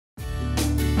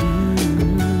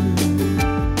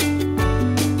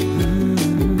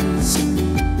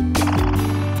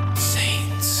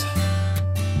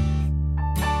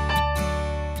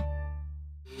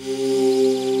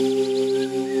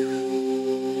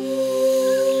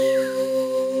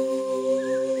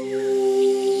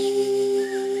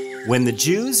When the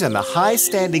Jews and the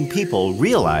high-standing people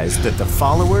realized that the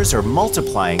followers are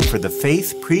multiplying for the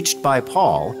faith preached by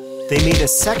Paul, they made a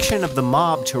section of the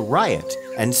mob to riot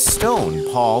and stone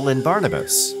Paul and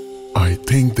Barnabas. I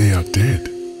think they are dead.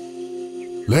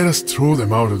 Let us throw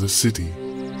them out of the city.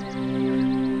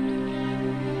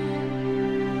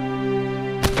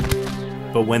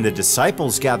 But when the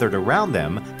disciples gathered around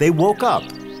them, they woke up,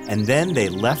 and then they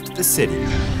left the city.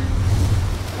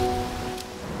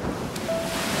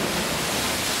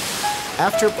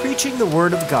 After preaching the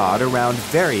word of God around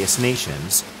various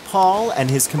nations, Paul and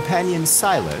his companion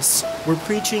Silas were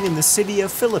preaching in the city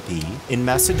of Philippi in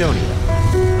Macedonia.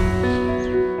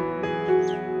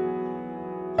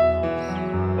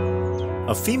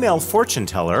 A female fortune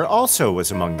teller also was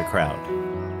among the crowd.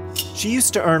 She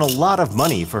used to earn a lot of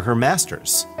money for her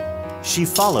masters. She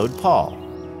followed Paul.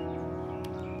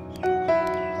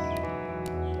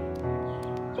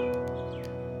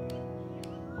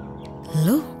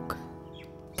 Look,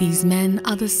 these men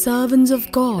are the servants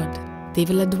of God. They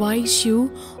will advise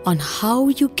you on how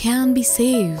you can be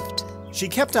saved. She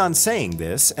kept on saying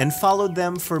this and followed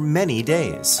them for many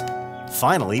days.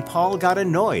 Finally, Paul got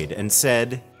annoyed and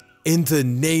said, "In the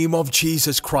name of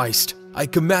Jesus Christ, I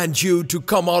command you to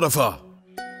come out of her."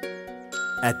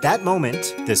 At that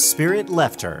moment, the spirit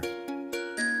left her.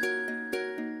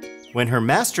 When her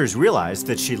masters realized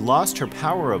that she lost her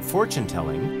power of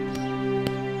fortune-telling,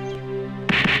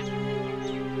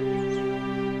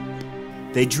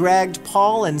 they dragged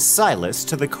Paul and Silas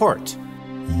to the court.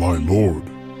 My lord,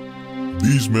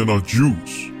 these men are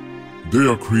Jews. They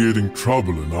are creating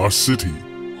trouble in our city.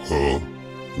 Huh?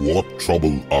 What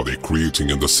trouble are they creating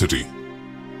in the city?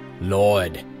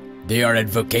 Lord, they are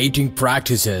advocating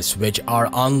practices which are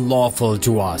unlawful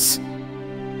to us.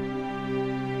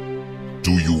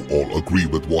 Do you all agree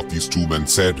with what these two men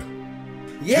said?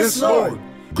 Yes, Lord.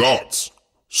 Guards,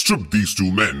 strip these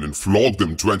two men and flog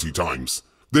them 20 times.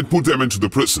 Then put them into the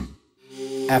prison.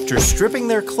 After stripping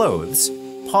their clothes,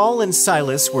 Paul and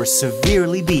Silas were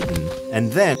severely beaten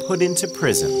and then put into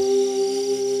prison.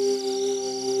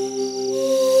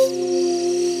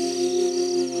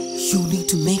 You need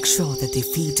to make sure that their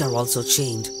feet are also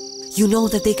chained. You know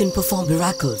that they can perform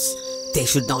miracles. They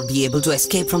should not be able to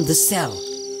escape from this cell.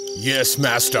 Yes,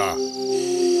 Master.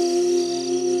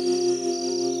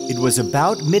 It was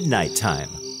about midnight time.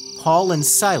 Paul and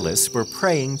Silas were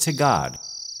praying to God.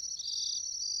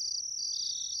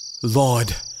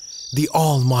 Lord, the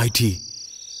Almighty,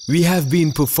 we have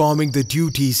been performing the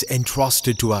duties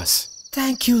entrusted to us.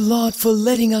 Thank you, Lord, for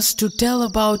letting us to tell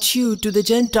about you to the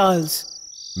Gentiles.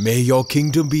 May your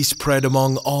kingdom be spread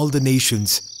among all the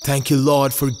nations. Thank you,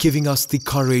 Lord, for giving us the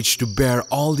courage to bear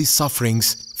all the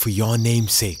sufferings for your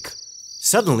name's sake.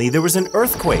 Suddenly there was an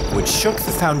earthquake which shook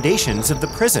the foundations of the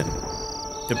prison.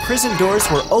 The prison doors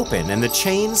were open and the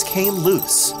chains came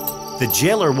loose. The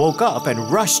jailer woke up and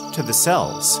rushed to the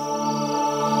cells.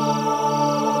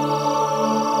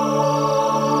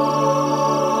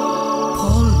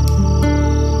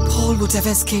 Paul would have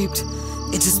escaped.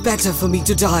 It is better for me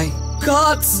to die.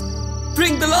 Guards,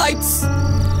 bring the lights.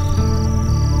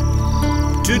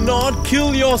 Do not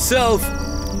kill yourself.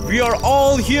 We are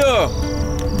all here.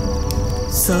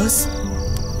 Sirs,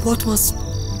 what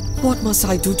must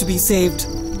I do to be saved?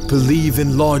 Believe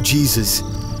in Lord Jesus.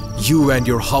 You and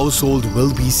your household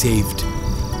will be saved.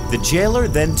 The jailer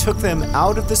then took them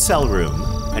out of the cell room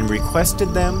and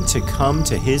requested them to come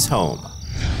to his home.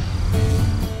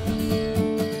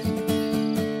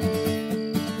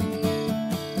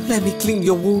 Let me clean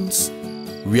your wounds.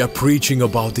 We are preaching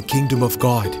about the kingdom of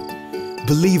God.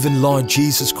 Believe in Lord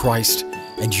Jesus Christ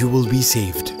and you will be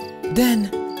saved. Then,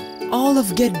 all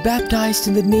of get baptized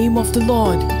in the name of the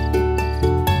Lord.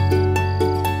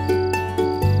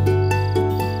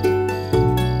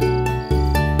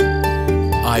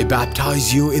 I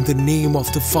baptize you in the name of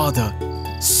the Father,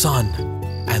 Son,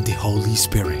 and the Holy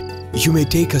Spirit. You may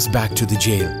take us back to the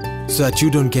jail so that you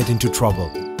don't get into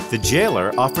trouble. The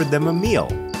jailer offered them a meal,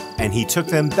 and he took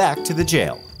them back to the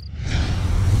jail.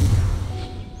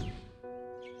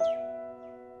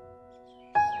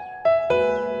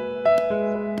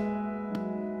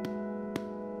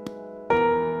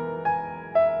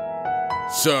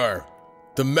 Sir,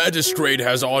 the magistrate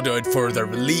has ordered for the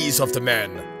release of the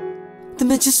men. The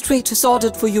magistrate has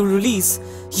ordered for your release.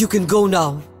 You can go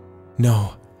now.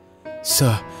 No.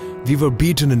 Sir, we were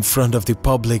beaten in front of the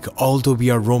public although we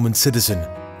are Roman citizen.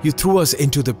 You threw us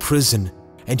into the prison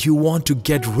and you want to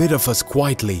get rid of us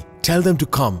quietly. Tell them to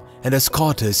come and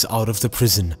escort us out of the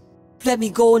prison. Let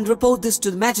me go and report this to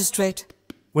the magistrate.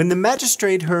 When the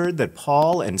magistrate heard that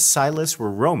Paul and Silas were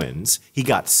Romans, he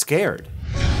got scared.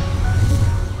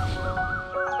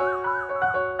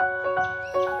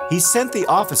 He sent the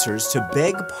officers to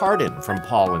beg pardon from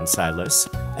Paul and Silas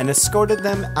and escorted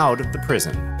them out of the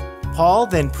prison. Paul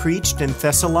then preached in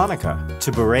Thessalonica,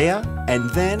 to Berea, and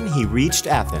then he reached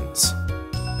Athens.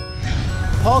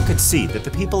 Paul could see that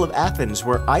the people of Athens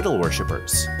were idol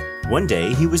worshippers. One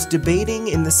day he was debating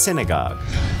in the synagogue.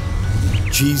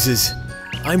 Jesus,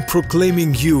 I'm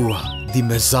proclaiming you the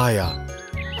Messiah.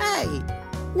 Hey,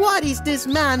 what is this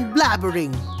man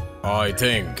blabbering? I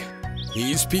think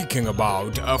he's speaking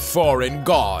about a foreign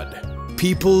god.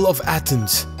 People of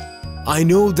Athens, I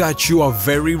know that you are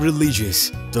very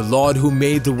religious. The Lord who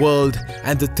made the world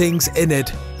and the things in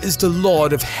it is the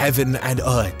Lord of heaven and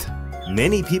earth.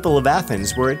 Many people of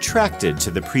Athens were attracted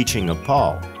to the preaching of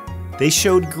Paul. They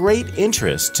showed great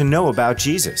interest to know about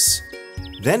Jesus.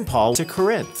 Then Paul went to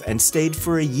Corinth and stayed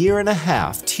for a year and a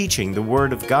half teaching the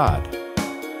Word of God.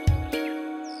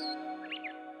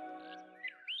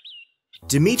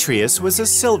 Demetrius was a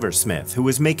silversmith who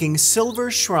was making silver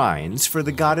shrines for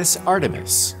the goddess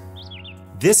Artemis.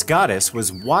 This goddess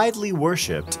was widely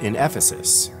worshipped in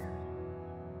Ephesus.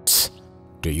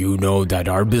 Do you know that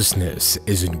our business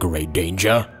is in great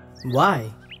danger?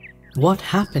 Why? What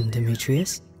happened,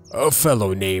 Demetrius? A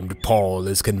fellow named Paul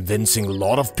is convincing a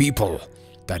lot of people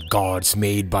that gods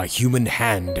made by human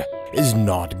hand is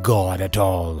not God at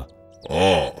all.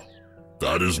 Ah,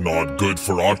 that is not good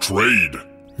for our trade.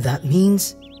 That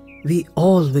means we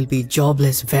all will be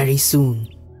jobless very soon.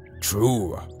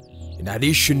 True. In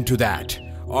addition to that,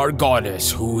 our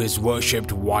goddess who is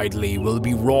worshipped widely will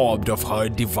be robbed of her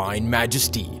divine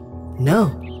majesty. No,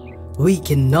 we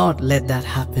cannot let that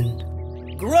happen.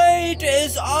 Great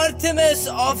is Artemis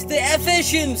of the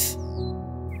Ephesians!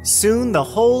 Soon the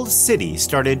whole city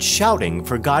started shouting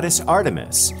for goddess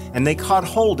Artemis, and they caught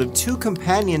hold of two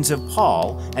companions of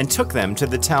Paul and took them to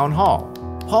the town hall.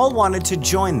 Paul wanted to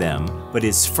join them, but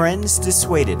his friends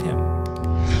dissuaded him.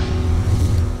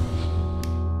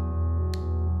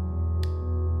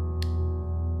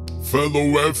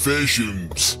 Fellow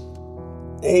Ephesians,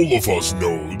 all of us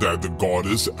know that the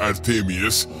goddess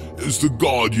Artemis is the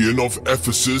guardian of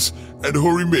Ephesus and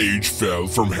her image fell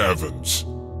from heavens.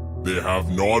 They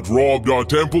have not robbed our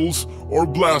temples or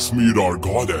blasphemed our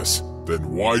goddess. Then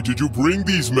why did you bring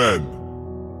these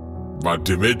men? But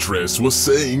Demetrius was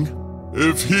saying,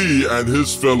 if he and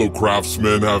his fellow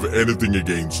craftsmen have anything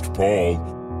against Paul,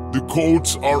 the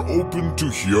courts are open to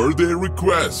hear their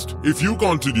request. If you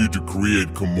continue to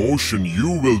create commotion,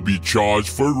 you will be charged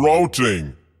for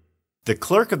routing. The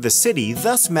clerk of the city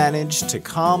thus managed to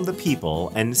calm the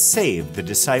people and save the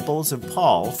disciples of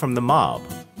Paul from the mob.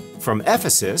 From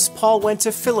Ephesus, Paul went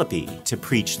to Philippi to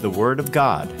preach the word of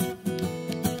God.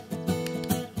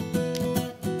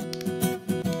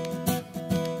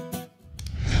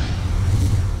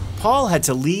 Paul had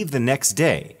to leave the next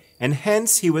day, and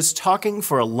hence he was talking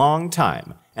for a long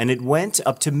time, and it went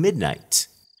up to midnight.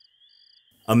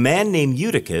 A man named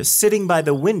Eutychus, sitting by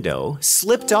the window,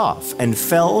 slipped off and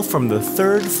fell from the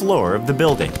third floor of the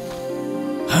building.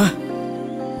 Huh?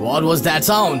 What was that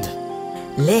sound?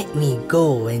 Let me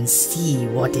go and see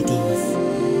what it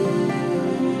is.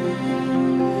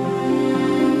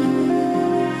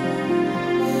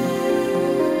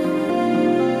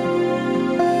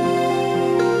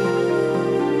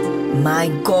 My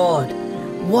God,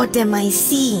 what am I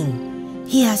seeing?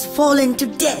 He has fallen to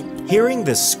death. Hearing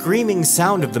the screaming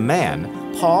sound of the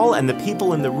man, Paul and the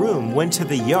people in the room went to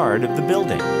the yard of the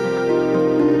building.